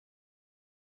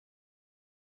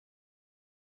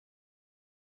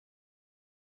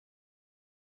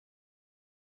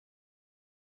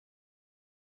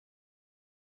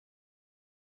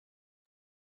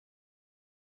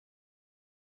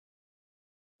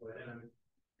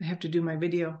I have to do my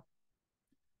video.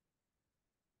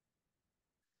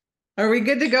 Are we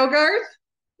good to go, Garth?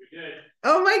 You're good.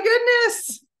 Oh my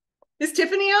goodness. Is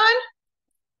Tiffany on?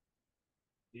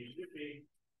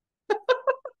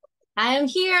 I am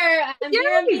here. I'm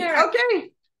Yay! here.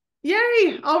 Okay.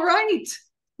 Yay. All right.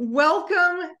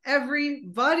 Welcome,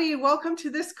 everybody. Welcome to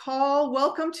this call.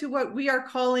 Welcome to what we are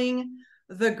calling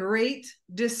the Great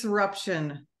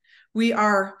Disruption. We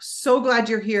are so glad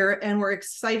you're here, and we're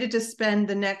excited to spend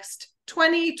the next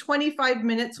 20-25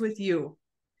 minutes with you.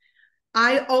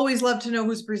 I always love to know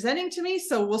who's presenting to me,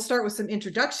 so we'll start with some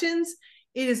introductions.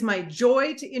 It is my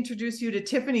joy to introduce you to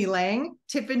Tiffany Lang.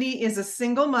 Tiffany is a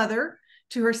single mother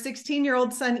to her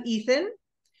 16-year-old son, Ethan.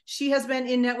 She has been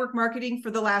in network marketing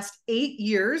for the last 8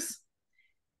 years.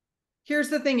 Here's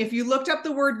the thing. If you looked up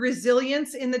the word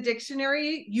resilience in the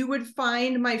dictionary, you would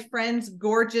find my friend's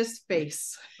gorgeous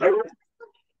face.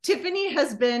 Tiffany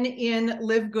has been in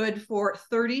Live Good for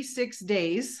 36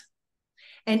 days.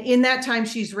 And in that time,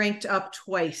 she's ranked up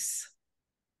twice.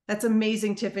 That's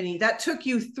amazing, Tiffany. That took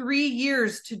you 3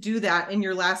 years to do that in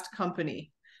your last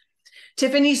company.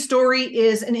 Tiffany's story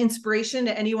is an inspiration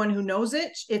to anyone who knows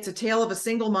it. It's a tale of a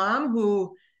single mom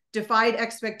who defied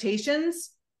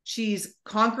expectations. She's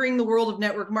conquering the world of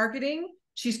network marketing.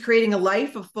 She's creating a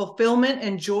life of fulfillment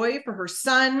and joy for her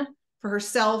son, for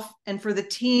herself, and for the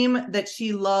team that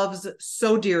she loves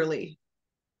so dearly.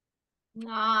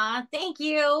 Aw, thank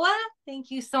you. Thank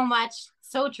you so much.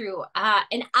 So true.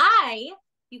 And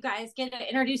you guys, get to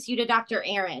introduce you to Dr.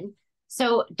 Aaron.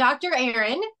 So Dr.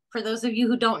 Aaron, for those of you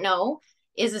who don't know,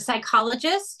 is a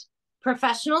psychologist,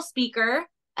 professional speaker,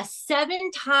 a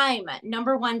 7-time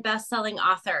 #1 best-selling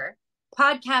author,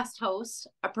 podcast host,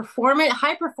 a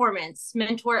high performance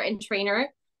mentor and trainer,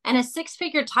 and a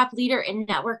 6-figure top leader in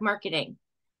network marketing.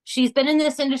 She's been in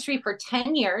this industry for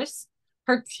 10 years.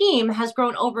 Her team has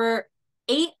grown over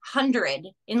 800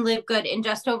 in Live Good in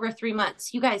just over 3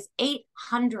 months. You guys,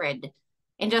 800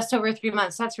 in just over 3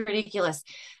 months. That's ridiculous.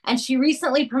 And she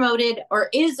recently promoted, or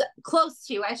is close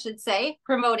to, I should say,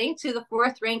 promoting to the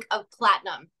 4th rank of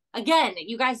platinum. Again,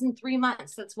 you guys, in 3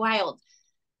 months. That's wild.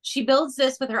 She builds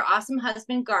this with her awesome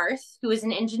husband, Garth, who is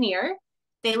an engineer.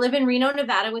 They live in Reno,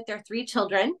 Nevada with their 3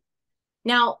 children.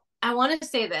 Now, I want to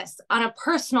say this on a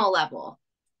personal level.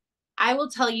 I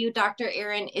will tell you, Dr.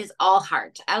 Aaron is all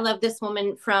heart. I love this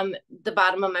woman from the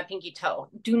bottom of my pinky toe.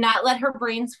 Do not let her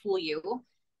brains fool you.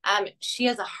 She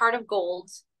has a heart of gold,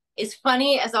 is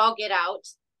funny as all get out,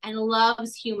 and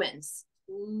loves humans.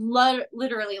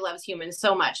 Literally loves humans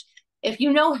so much. If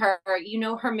you know her, you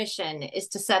know her mission is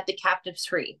to set the captives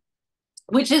free,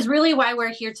 which is really why we're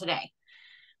here today.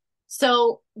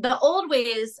 So the old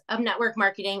ways of network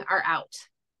marketing are out.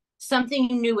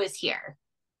 Something new is here.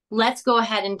 Let's go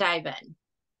ahead and dive in.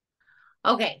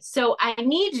 Okay, so I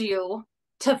need you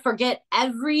to forget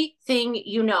everything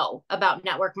you know about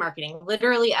network marketing,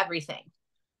 literally everything.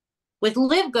 With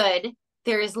Live Good,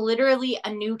 there is literally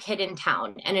a new kid in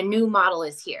town, and a new model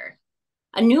is here.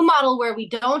 A new model where we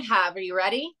don't have, are you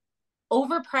ready?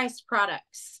 Overpriced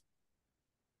products.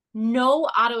 No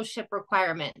auto ship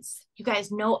requirements. You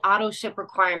guys, no auto ship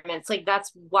requirements. Like,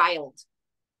 that's wild.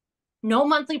 No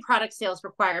monthly product sales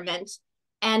requirement.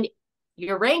 And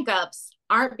your rank ups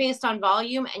aren't based on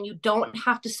volume, and you don't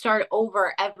have to start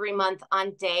over every month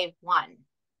on day 1.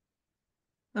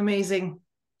 Amazing.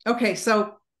 Okay,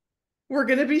 so we're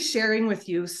going to be sharing with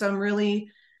you some really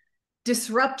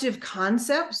disruptive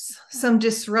concepts, some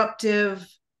disruptive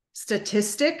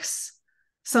statistics,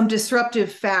 some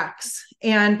disruptive facts.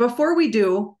 And before we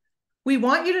do, we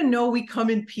want you to know we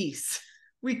come in peace.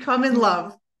 We come in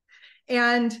love.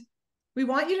 And we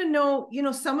want you to know,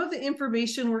 some of the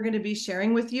information we're going to be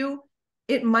sharing with you,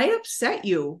 it might upset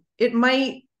you. It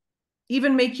might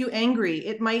even make you angry.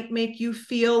 It might make you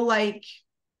feel like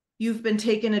you've been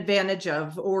taken advantage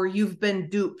of or you've been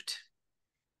duped.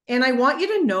 And I want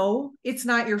you to know it's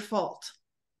not your fault.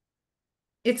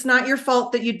 It's not your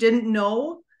fault that you didn't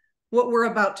know what we're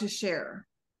about to share.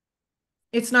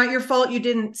 It's not your fault you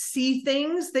didn't see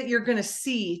things that you're going to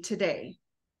see today.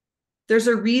 There's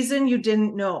a reason you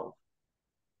didn't know.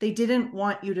 They didn't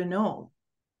want you to know.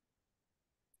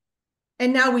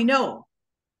 And now we know.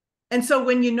 And so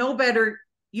when you know better,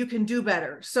 you can do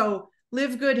better. So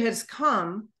Live Good has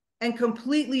come and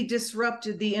completely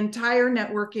disrupted the entire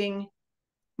networking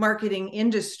marketing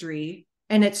industry.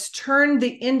 And it's turned the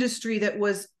industry that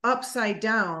was upside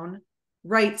down,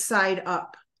 right side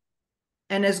up.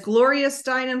 And as Gloria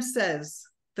Steinem says,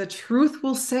 the truth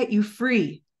will set you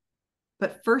free.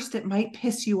 But first, it might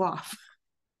piss you off.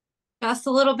 Just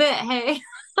a little bit, hey.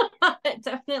 It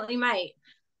definitely might.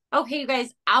 Okay, you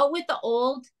guys, out with the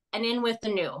old, and in with the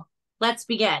new. Let's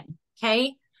begin.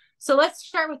 Okay. So let's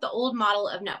start with the old model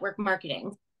of network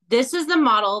marketing. This is the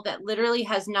model that literally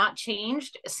has not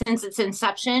changed since its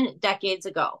inception decades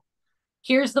ago.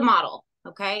 Here's the model.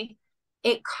 Okay.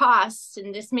 It costs,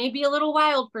 and this may be a little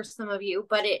wild for some of you,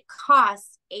 but it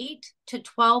costs $8 to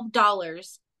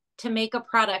 $12 to make a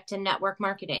product in network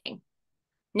marketing.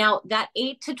 Now, that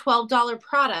 $8 to $12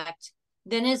 product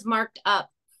then is marked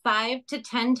up 5 to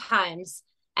 10 times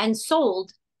and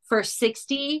sold for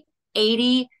 $60,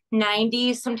 $80,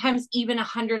 $90, sometimes even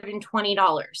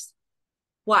 $120.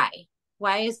 Why?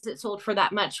 Why is it sold for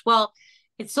that much? Well,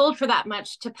 it's sold for that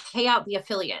much to pay out the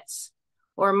affiliates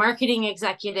or marketing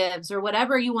executives or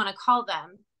whatever you want to call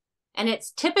them. And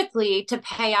it's typically to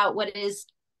pay out what is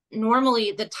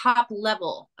normally the top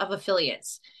level of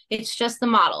affiliates. It's just the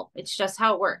model. It's just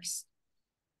how it works.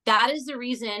 That is the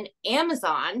reason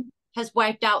Amazon has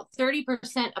wiped out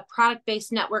 30% of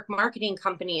product-based network marketing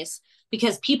companies,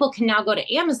 because people can now go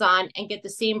to Amazon and get the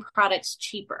same products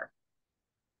cheaper.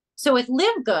 So with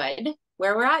Live Good,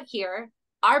 where we're at here,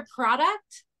 our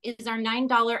product is our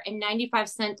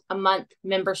 $9.95 a month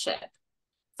membership.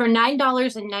 For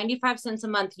 $9.95 a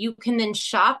month, you can then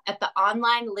shop at the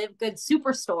online Live Good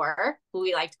Superstore, who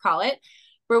we like to call it,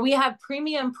 where we have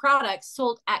premium products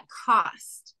sold at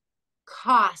cost.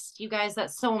 Cost, you guys,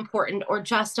 that's so important, or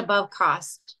just above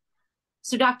cost.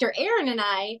 So Dr. Erin and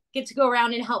I get to go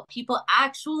around and help people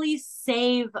actually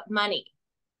save money.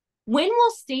 When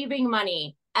will saving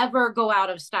money ever go out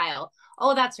of style?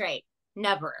 Oh, that's right.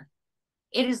 Never.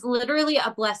 It is literally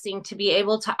a blessing to be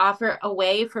able to offer a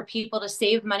way for people to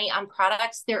save money on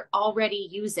products they're already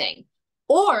using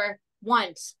or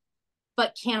want,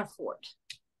 but can't afford.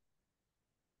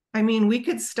 I mean, we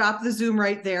could stop the Zoom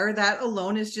right there. That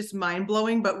alone is just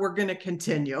mind-blowing, but we're going to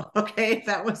continue. Okay,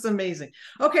 that was amazing.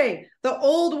 Okay, the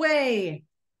old way.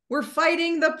 We're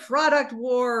fighting the product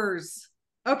wars.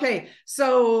 Okay,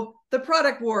 so the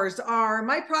product wars are: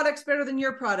 my product's better than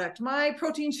your product. My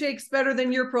protein shake's better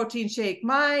than your protein shake.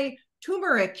 My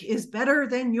turmeric is better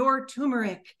than your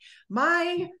turmeric.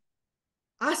 My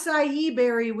acai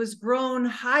berry was grown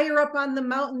higher up on the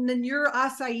mountain than your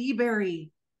acai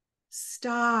berry.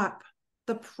 Stop.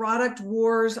 The product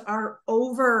wars are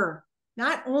over.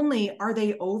 Not only are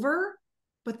they over,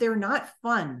 but they're not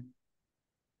fun.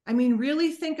 I mean,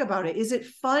 really think about it. Is it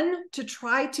fun to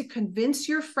try to convince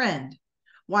your friend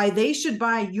why they should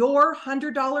buy your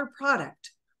 $100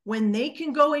 product when they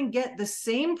can go and get the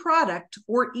same product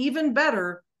or even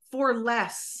better for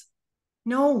less?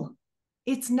 No,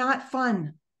 it's not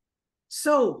fun.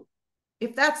 So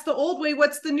if that's the old way,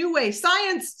 what's the new way?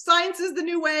 Science. Science is the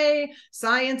new way.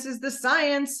 Science is the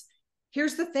science.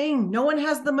 Here's the thing. No one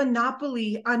has the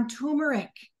monopoly on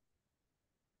turmeric.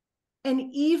 And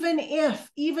even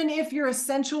if your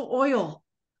essential oil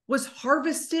was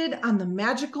harvested on the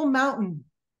magical mountain,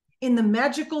 in the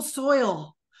magical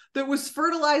soil that was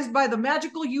fertilized by the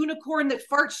magical unicorn that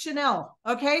farts Chanel,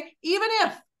 okay? Even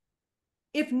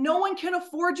if no one can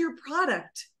afford your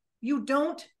product, you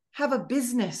don't have a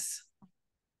business.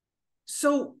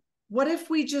 So what if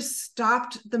we just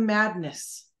stopped the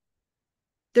madness?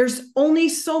 There's only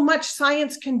so much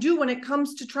science can do when it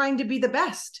comes to trying to be the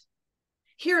best.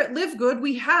 Here at Live Good,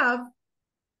 we have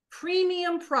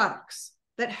premium products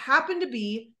that happen to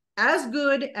be as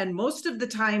good and most of the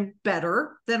time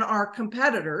better than our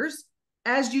competitors.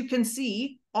 As you can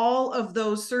see, all of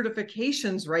those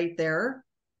certifications right there.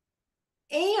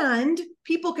 And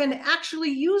people can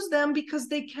actually use them because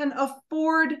they can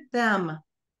afford them.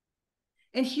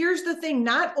 And here's the thing,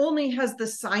 not only has the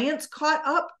science caught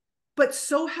up, but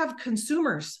so have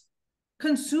consumers.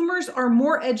 Consumers are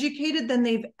more educated than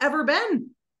they've ever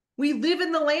been. We live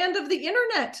in the land of the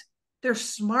internet. They're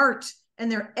smart and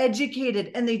they're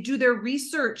educated and they do their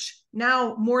research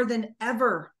now more than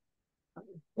ever.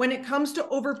 When it comes to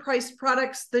overpriced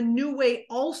products, the new way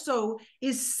also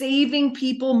is saving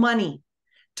people money.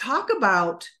 Talk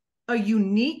about a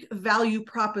unique value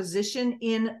proposition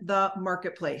in the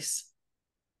marketplace.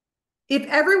 If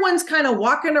everyone's kind of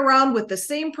walking around with the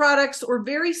same products or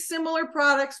very similar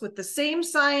products with the same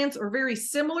science or very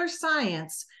similar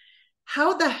science,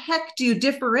 how the heck do you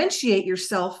differentiate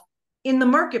yourself in the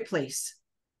marketplace?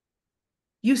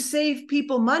 You save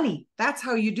people money. That's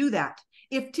how you do that.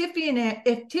 If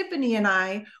Tiffany and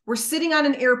I were sitting on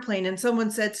an airplane and someone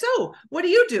said, "So, what do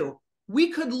you do?"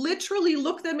 We could literally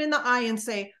look them in the eye and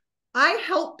say, "I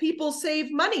help people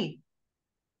save money."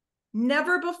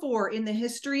 Never before in the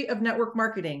history of network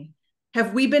marketing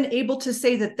have we been able to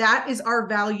say that that is our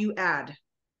value add.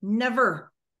 Never.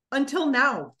 Until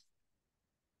now.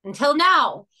 Until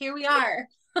now, here we are.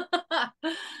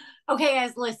 Okay,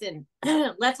 guys, listen,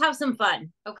 let's have some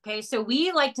fun. Okay, so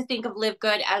we like to think of Live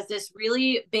Good as this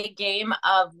really big game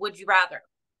of would you rather.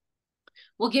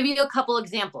 We'll give you a couple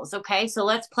examples. Okay, so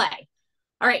let's play.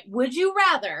 All right, would you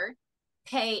rather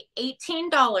pay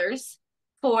 $18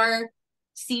 for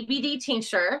CBD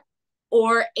tincture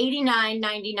or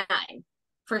 $89.99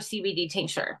 for CBD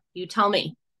tincture? You tell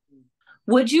me.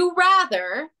 Would you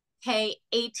rather pay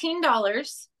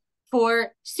 $18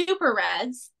 for Super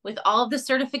Reds with all of the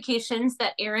certifications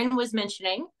that Erin was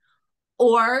mentioning,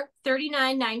 or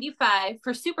 $39.95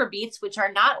 for Super Beets, which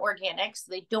are not organic, so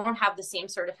they don't have the same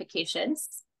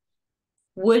certifications?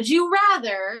 Would you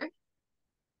rather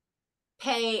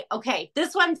pay, okay,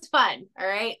 this one's fun, all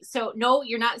right? So no,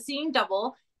 you're not seeing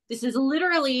double. This is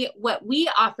literally what we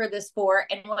offer this for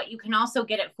and what you can also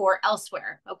get it for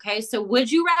elsewhere, okay? So would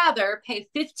you rather pay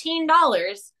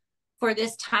 $15 for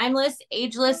this timeless,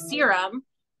 ageless serum,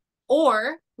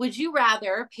 or would you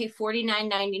rather pay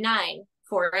 $49.99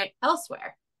 for it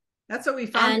elsewhere? That's what we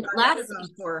found And it on last, Amazon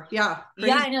for. Yeah,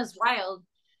 yeah, crazy. I know it's wild.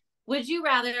 Would you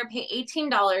rather pay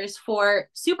 $18 for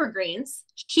super greens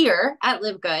here at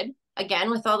Live Good, again,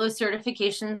 with all those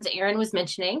certifications Erin was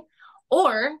mentioning?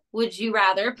 Or would you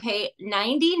rather pay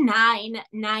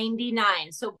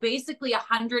 $99.99? So basically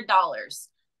 $100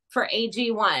 for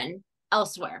AG1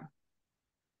 elsewhere.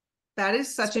 That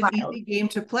is such It's an wild. easy game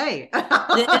to play.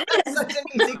 It is. Such an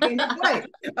easy game to play.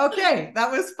 Okay, that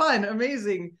was fun.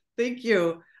 Amazing. Thank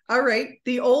you. All right.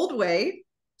 The old way,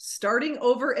 starting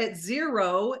over at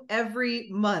 0 every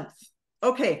month.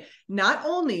 Okay, not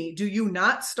only do you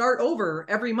not start over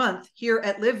every month here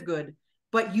at Live Good,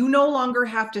 but you no longer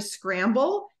have to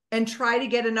scramble and try to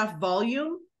get enough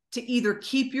volume to either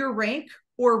keep your rank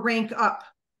or rank up.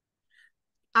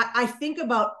 I think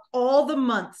about all the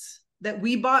months that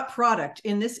we bought product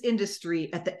in this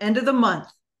industry at the end of the month,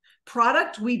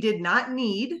 product we did not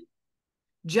need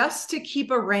just to keep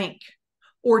a rank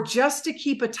or just to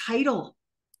keep a title.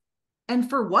 And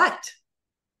for what?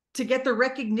 To get the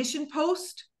recognition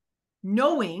post,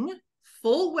 knowing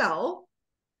full well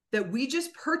that we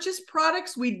just purchased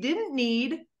products we didn't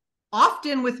need,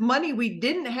 often with money we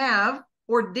didn't have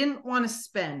or didn't want to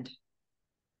spend.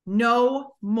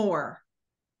 No more.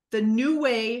 The new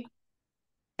way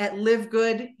at Live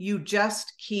Good, you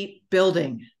just keep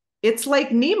building. It's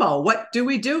like Nemo. What do?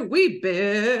 We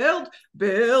build,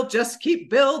 just keep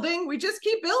building. We just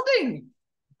keep building.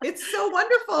 It's so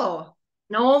wonderful.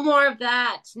 No more of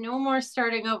that. No more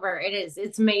starting over.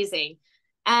 It's amazing.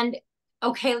 And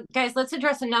okay, guys, let's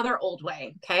address another old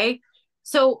way. Okay.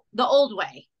 So the old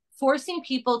way, forcing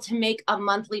people to make a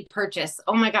monthly purchase.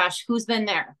 Oh my gosh, who's been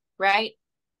there? Right?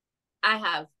 I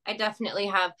have. I definitely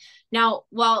have. Now,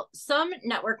 while some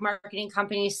network marketing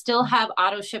companies still have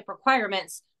auto ship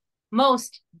requirements,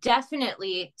 most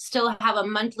definitely still have a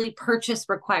monthly purchase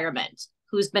requirement.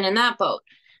 Who's been in that boat?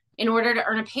 In order to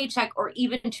earn a paycheck or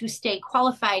even to stay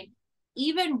qualified,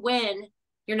 even when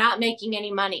you're not making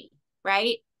any money,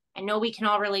 right? I know we can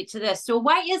all relate to this. So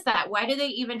why is that? Why do they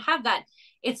even have that?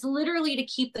 It's literally to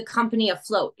keep the company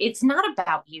afloat. It's not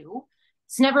about you.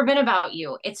 It's never been about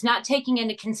you. It's not taking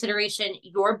into consideration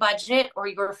your budget or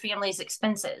your family's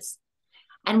expenses.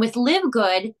 And with Live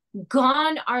Good,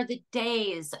 gone are the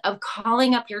days of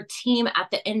calling up your team at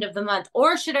the end of the month,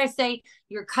 or should I say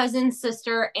your cousin,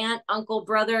 sister, aunt, uncle,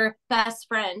 brother, best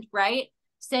friend, right?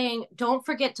 Saying, don't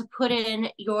forget to put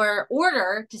in your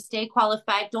order to stay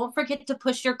qualified. Don't forget to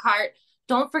push your cart.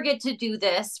 Don't forget to do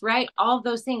this, right? All of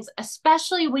those things,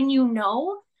 especially when you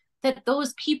know that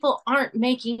those people aren't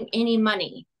making any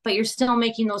money, but you're still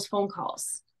making those phone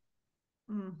calls.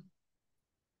 Mm.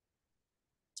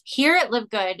 Here at Live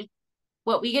Good,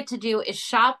 what we get to do is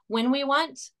shop when we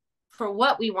want, for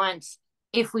what we want,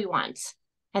 if we want.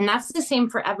 And that's the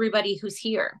same for everybody who's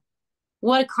here.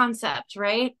 What a concept,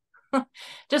 right?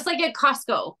 Just like at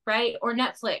Costco, right? Or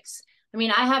Netflix. I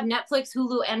mean, I have Netflix,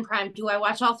 Hulu, and Prime. Do I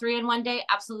watch all three in one day?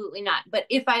 Absolutely not. But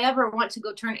if I ever want to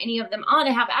go turn any of them on,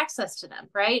 I have access to them,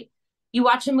 right? You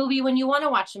watch a movie when you want to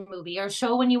watch a movie, or a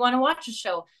show when you want to watch a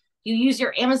show. You use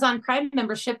your Amazon Prime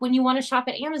membership when you want to shop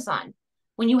at Amazon,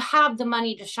 when you have the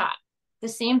money to shop. The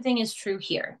same thing is true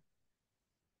here.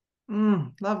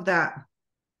 Love that.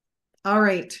 All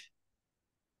right.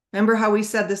 Remember how we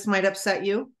said this might upset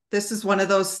you? This is one of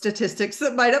those statistics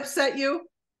that might upset you.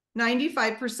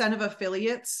 95% of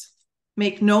affiliates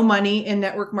make no money in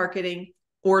network marketing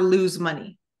or lose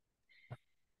money.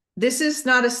 This is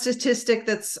not a statistic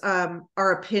that's our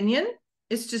opinion.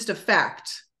 It's just a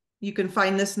fact. You can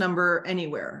find this number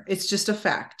anywhere. It's just a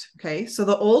fact. Okay. So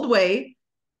the old way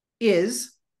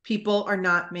is people are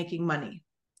not making money.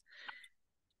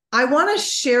 I want to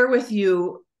share with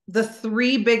you the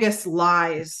three biggest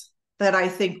lies that I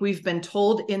think we've been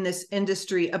told in this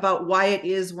industry about why it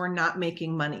is we're not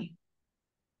making money.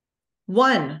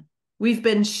 One, we've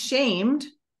been shamed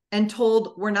and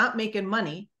told we're not making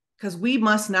money because we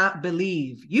must not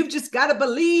believe. You've just got to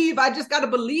believe. I just got to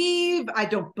believe. I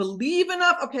don't believe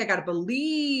enough. Okay, I got to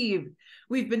believe.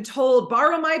 We've been told,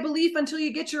 borrow my belief until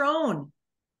you get your own.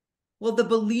 Well, the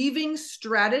believing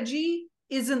strategy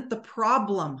isn't the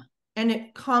problem, and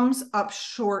it comes up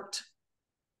short.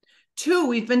 Two,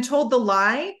 we've been told the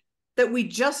lie that we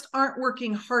just aren't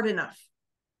working hard enough.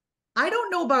 I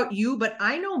don't know about you, but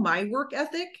I know my work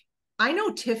ethic. I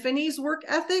know Tiffany's work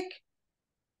ethic.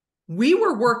 We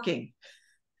were working.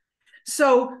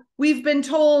 So we've been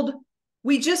told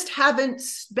we just haven't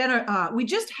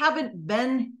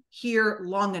been here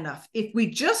long enough. If we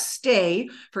just stay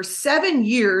for 7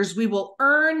 years, we will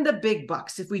earn the big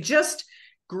bucks. If we just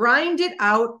grind it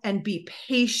out and be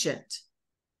patient.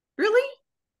 Really?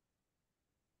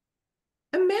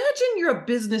 Imagine you're a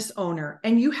business owner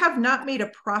and you have not made a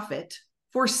profit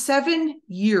for 7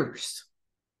 years.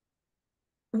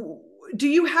 Do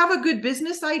you have a good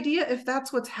business idea if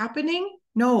that's what's happening?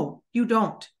 No, you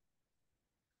don't.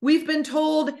 We've been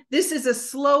told this is a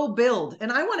slow build.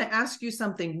 And I want to ask you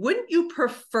something. Wouldn't you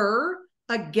prefer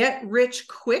a get rich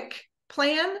quick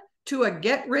plan to a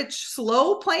get rich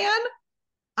slow plan?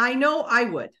 I know I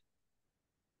would.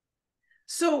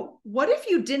 So what if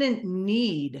you didn't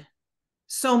need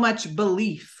so much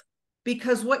belief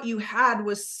because what you had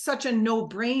was such a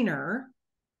no-brainer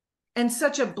and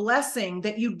such a blessing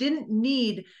that you didn't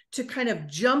need to kind of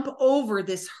jump over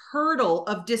this hurdle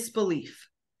of disbelief?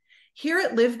 Here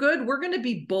at Live Good, we're going to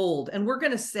be bold and we're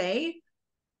going to say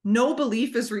no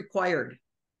belief is required.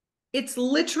 It's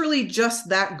literally just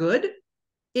that good.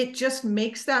 It just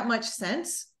makes that much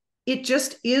sense. It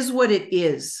just is what it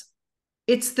is.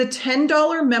 It's the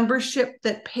 $10 membership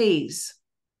that pays.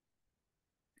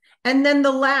 And then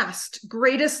the last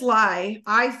greatest lie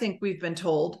I think we've been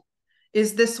told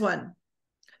is this one.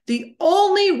 The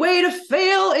only way to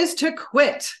fail is to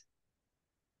quit.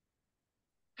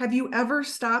 Have you ever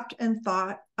stopped and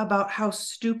thought about how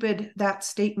stupid that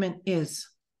statement is?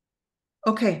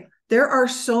 Okay, there are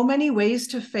so many ways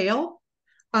to fail.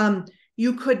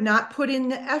 You could not put in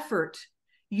the effort.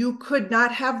 You could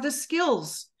not have the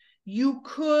skills. You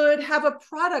could have a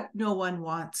product no one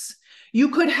wants. You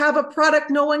could have a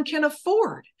product no one can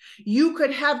afford. You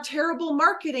could have terrible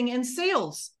marketing and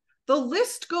sales. The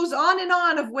list goes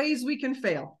on of ways we can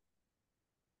fail.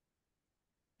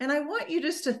 And I want you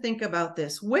just to think about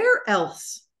this. Where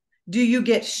else do you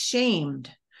get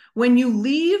shamed when you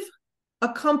leave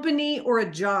a company or a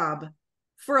job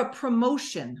for a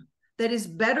promotion that is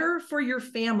better for your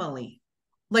family,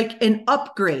 like an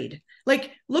upgrade?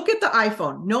 Like, look at the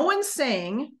iPhone. No one's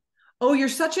saying, oh, you're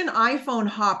such an iPhone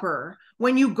hopper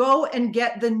when you go and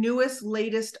get the newest,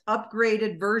 latest,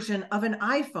 upgraded version of an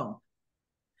iPhone.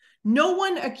 No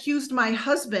one accused my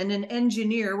husband, an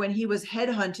engineer, when he was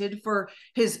headhunted for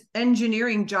his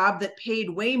engineering job that paid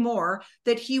way more,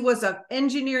 that he was an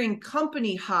engineering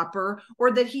company hopper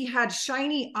or that he had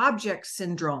shiny object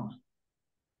syndrome.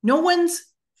 No one's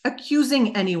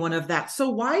accusing anyone of that. So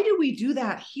why do we do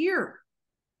that here?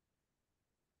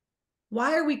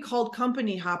 Why are we called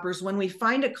company hoppers when we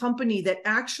find a company that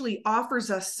actually offers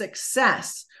us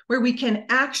success, where we can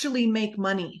actually make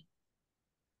money?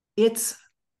 It's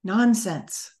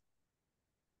nonsense.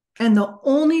 And the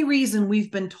only reason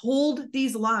we've been told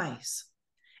these lies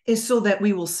is so that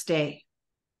we will stay.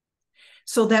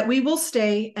 So that we will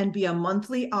stay and be a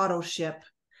monthly auto ship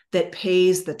that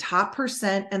pays the top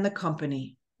percent and the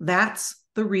company. That's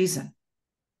the reason.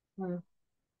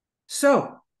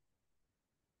 So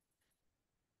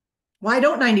why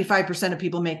don't 95% of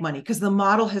people make money? Because the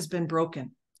model has been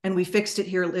broken and we fixed it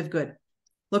here at Live Good.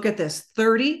 Look at this.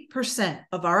 30%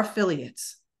 of our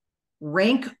affiliates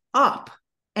rank up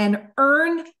and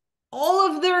earn all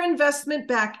of their investment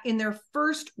back in their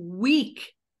first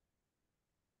week.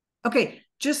 Okay,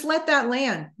 just let that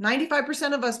land.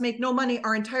 95% of us make no money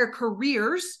our entire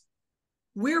careers.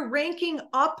 We're ranking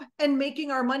up and making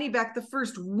our money back the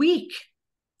first week.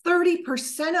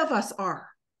 30% of us are.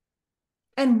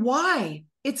 And why?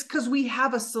 It's because we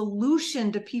have a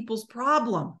solution to people's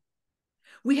problem.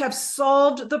 We have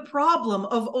solved the problem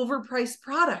of overpriced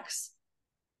products.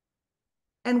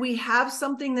 And we have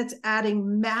something that's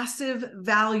adding massive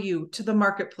value to the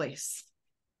marketplace.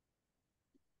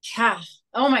 Yeah.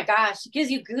 Oh my gosh. It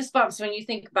gives you goosebumps when you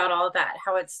think about all of that,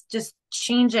 how it's just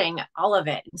changing all of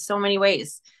it in so many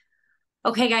ways.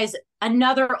 Okay, guys,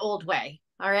 another old way.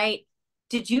 All right.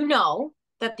 Did you know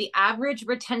that the average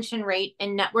retention rate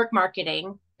in network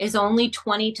marketing is only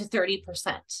 20 to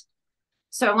 30%.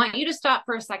 So I want you to stop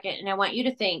for a second and I want you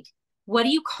to think, what do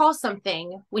you call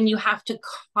something when you have to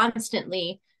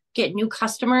constantly get new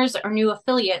customers or new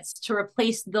affiliates to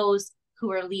replace those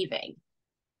who are leaving?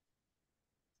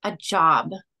 A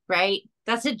job, right?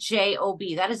 That's a job.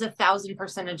 That is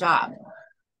 1,000% a job.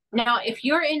 Now, if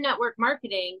you're in network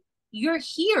marketing, you're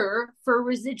here for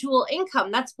residual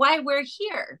income. That's why we're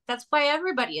here. That's why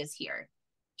everybody is here.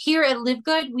 Here at Live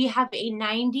Good, we have a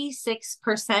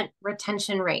 96%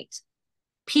 retention rate.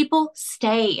 People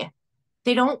stay.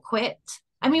 They don't quit.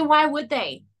 I mean, why would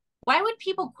they? Why would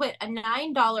people quit a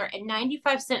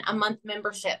 $9.95 a month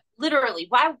membership? Literally,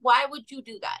 why would you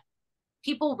do that?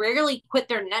 People rarely quit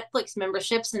their Netflix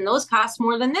memberships, and those cost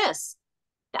more than this.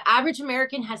 The average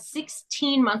American has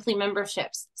 16 monthly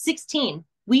memberships. 16.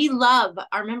 We love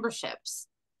our memberships.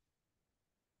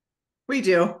 We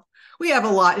do. We have a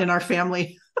lot in our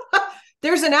family.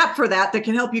 There's an app for that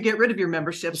can help you get rid of your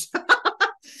memberships.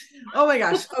 Oh my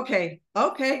gosh. Okay.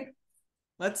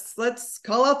 Let's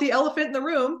call out the elephant in the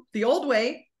room. The old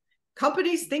way,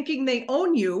 companies thinking they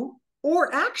own you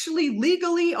or actually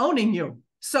legally owning you.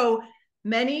 So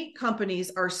many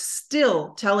companies are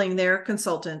still telling their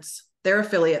consultants, their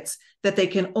affiliates, that they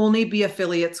can only be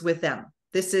affiliates with them.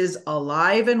 This is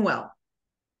alive and well.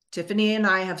 Tiffany and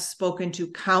I have spoken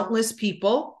to countless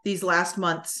people these last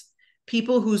months,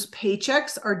 people whose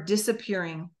paychecks are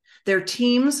disappearing, their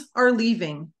teams are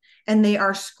leaving, and they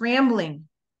are scrambling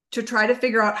to try to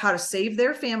figure out how to save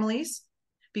their families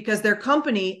because their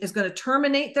company is going to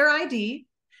terminate their ID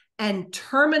and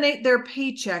terminate their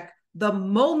paycheck the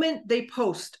moment they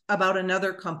post about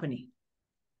another company.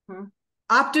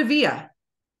 Optavia,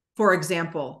 for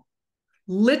example,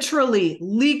 literally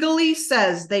legally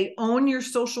says they own your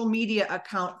social media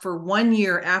account for 1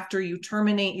 year after you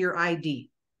terminate your ID.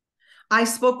 I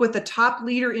spoke with the top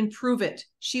leader in Prove It.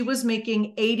 She was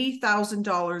making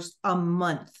 $80,000 a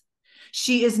month.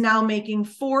 She is now making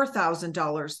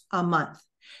 $4,000 a month.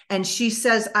 And she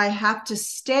says, I have to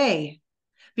stay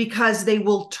because they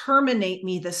will terminate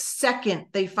me the second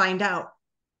they find out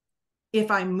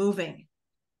if I'm moving.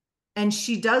 And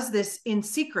she does this in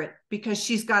secret because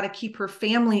she's got to keep her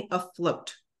family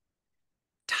afloat.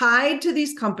 Tied to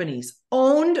these companies,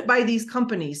 owned by these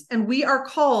companies, and we are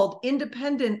called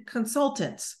independent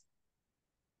consultants.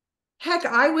 Heck,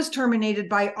 I was terminated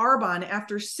by Arbonne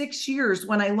after 6 years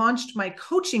when I launched my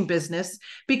coaching business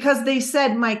because they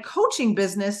said my coaching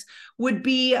business would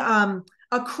be a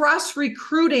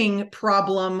cross-recruiting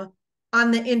problem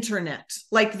on the internet,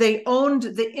 like they owned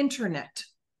the internet.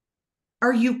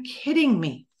 Are you kidding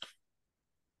me?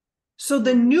 So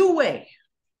the new way,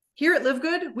 here at Live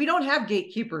Good, we don't have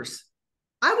gatekeepers.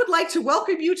 I would like to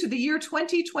welcome you to the year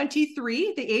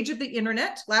 2023, the age of the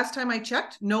internet. Last time I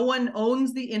checked, no one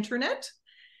owns the internet.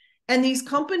 And these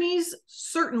companies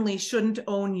certainly shouldn't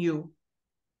own you.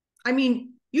 I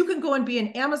mean, you can go and be an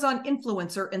Amazon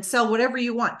influencer and sell whatever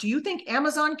you want. Do you think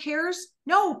Amazon cares?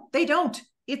 No, they don't.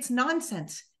 It's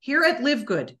nonsense. Here at Live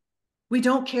Good, we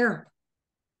don't care.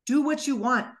 Do what you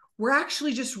want. We're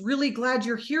actually just really glad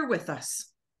you're here with us.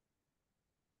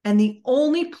 And the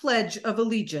only pledge of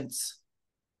allegiance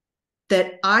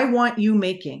that I want you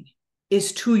making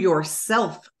is to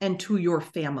yourself and to your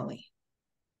family.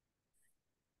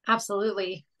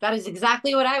 Absolutely. That is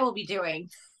exactly what I will be doing.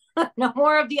 No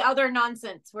more of the other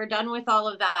nonsense. We're done with all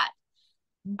of that.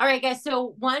 All right, guys.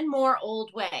 So one more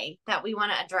old way that we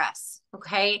want to address.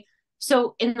 Okay.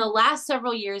 So in the last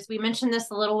several years, we mentioned this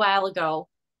a little while ago,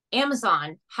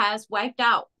 Amazon has wiped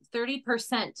out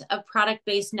 30% of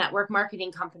product-based network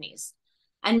marketing companies.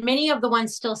 And many of the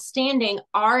ones still standing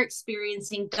are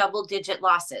experiencing double-digit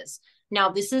losses. Now,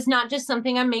 this is not just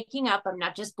something I'm making up. I'm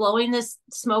not just blowing this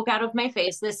smoke out of my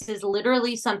face. This is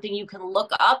literally something you can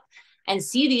look up and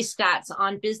see these stats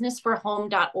on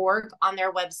businessforhome.org on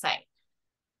their website.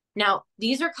 Now,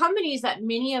 these are companies that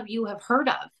many of you have heard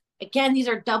of. Again, these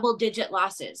are double-digit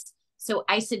losses. So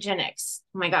Isagenix,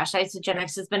 oh my gosh,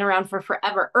 Isagenix has been around for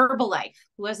forever. Herbalife,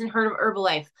 who hasn't heard of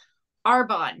Herbalife?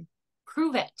 Arbonne,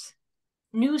 Prove It,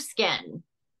 New Skin.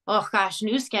 Oh gosh,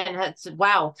 New Skin, that's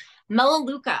wow.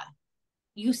 Melaleuca,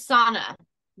 USANA,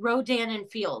 Rodan and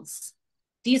Fields.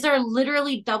 These are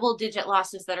literally double-digit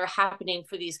losses that are happening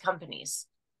for these companies.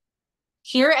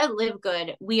 Here at Live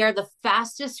Good, we are the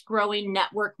fastest growing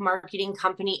network marketing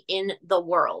company in the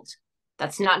world.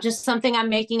 That's not just something I'm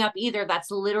making up either. That's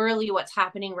literally what's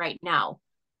happening right now.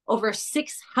 Over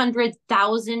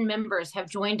 600,000 members have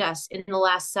joined us in the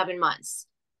last 7 months.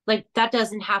 Like, that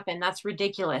doesn't happen. That's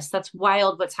ridiculous. That's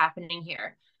wild what's happening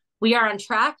here. We are on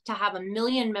track to have 1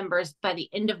 million members by the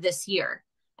end of this year.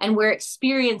 And we're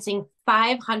experiencing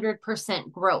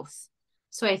 500% growth.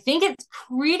 So I think it's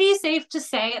pretty safe to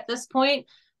say at this point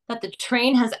that the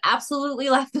train has absolutely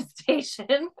left the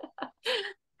station.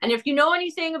 And if you know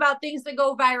anything about things that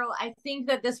go viral, I think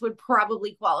that this would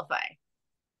probably qualify.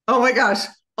 Oh my gosh,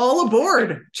 all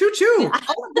aboard. Choo choo, Yeah.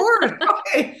 all aboard.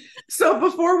 Okay. So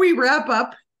before we wrap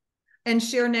up and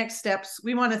share next steps,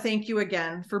 we want to thank you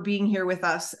again for being here with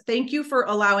us. Thank you for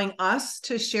allowing us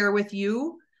to share with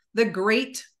you the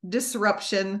great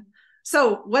disruption.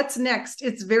 So what's next?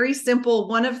 It's very simple.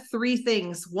 One of three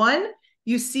things. One,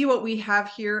 you see what we have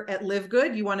here at Live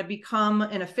Good. You want to become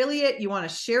an affiliate. You want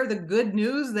to share the good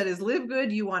news that is Live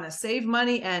Good. You want to save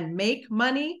money and make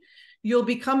money. You'll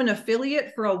become an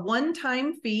affiliate for a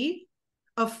one-time fee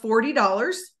of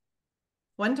 $40,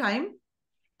 one time,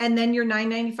 and then your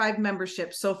 $9.95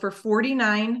 membership. So for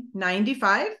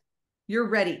 $49.95, you're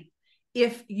ready.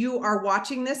 If you are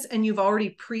watching this and you've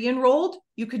already pre-enrolled,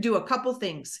 you could do a couple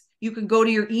things. You can go to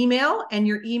your email and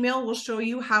your email will show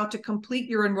you how to complete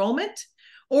your enrollment,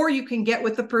 or you can get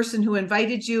with the person who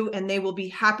invited you and they will be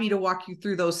happy to walk you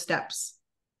through those steps.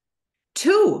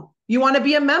 Two, you want to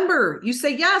be a member. You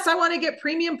say, yes, I want to get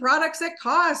premium products at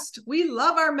cost. We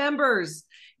love our members.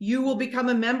 You will become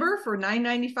a member for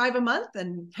 $9.95 a month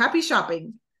and happy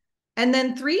shopping. And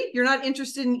then three, you're not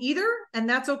interested in either, and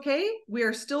that's okay. We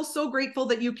are still so grateful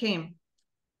that you came.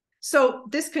 So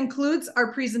this concludes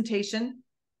our presentation.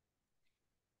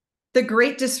 The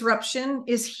Great Disruption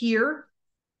is here.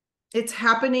 It's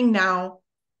happening now.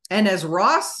 And as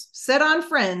Ross said on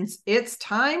Friends, it's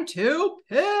time to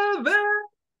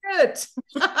pivot.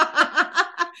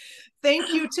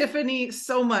 Thank you, Tiffany,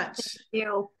 so much. Thank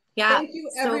you. Yeah. Thank you,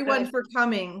 everyone, for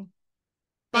coming.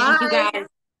 Thank Bye. you, guys.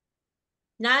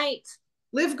 Night.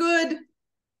 Live good.